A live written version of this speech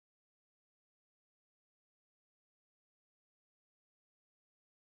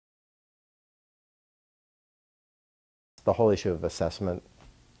the whole issue of assessment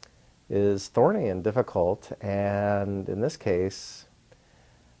is thorny and difficult, and in this case,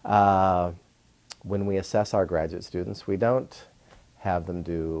 uh, when we assess our graduate students, we don't have them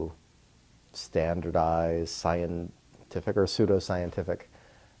do standardized scientific or pseudoscientific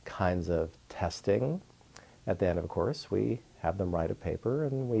kinds of testing. At the end of a course, we have them write a paper,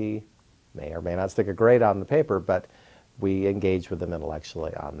 and we may or may not stick a grade on the paper, but we engage with them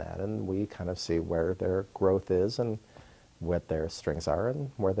intellectually on that, and we kind of see where their growth is and what their strengths are and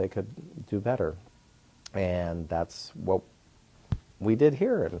where they could do better. And that's what we did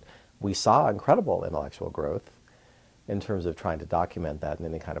here, and we saw incredible intellectual growth. In terms of trying to document that in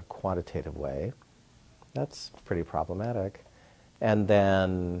any kind of quantitative way, that's pretty problematic. And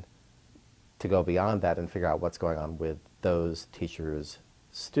then to go beyond that and figure out what's going on with those teachers'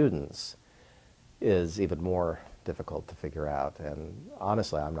 students is even more difficult to figure out. And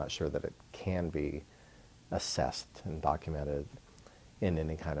honestly, I'm not sure that it can be assessed and documented in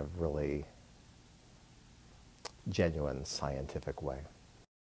any kind of really genuine scientific way.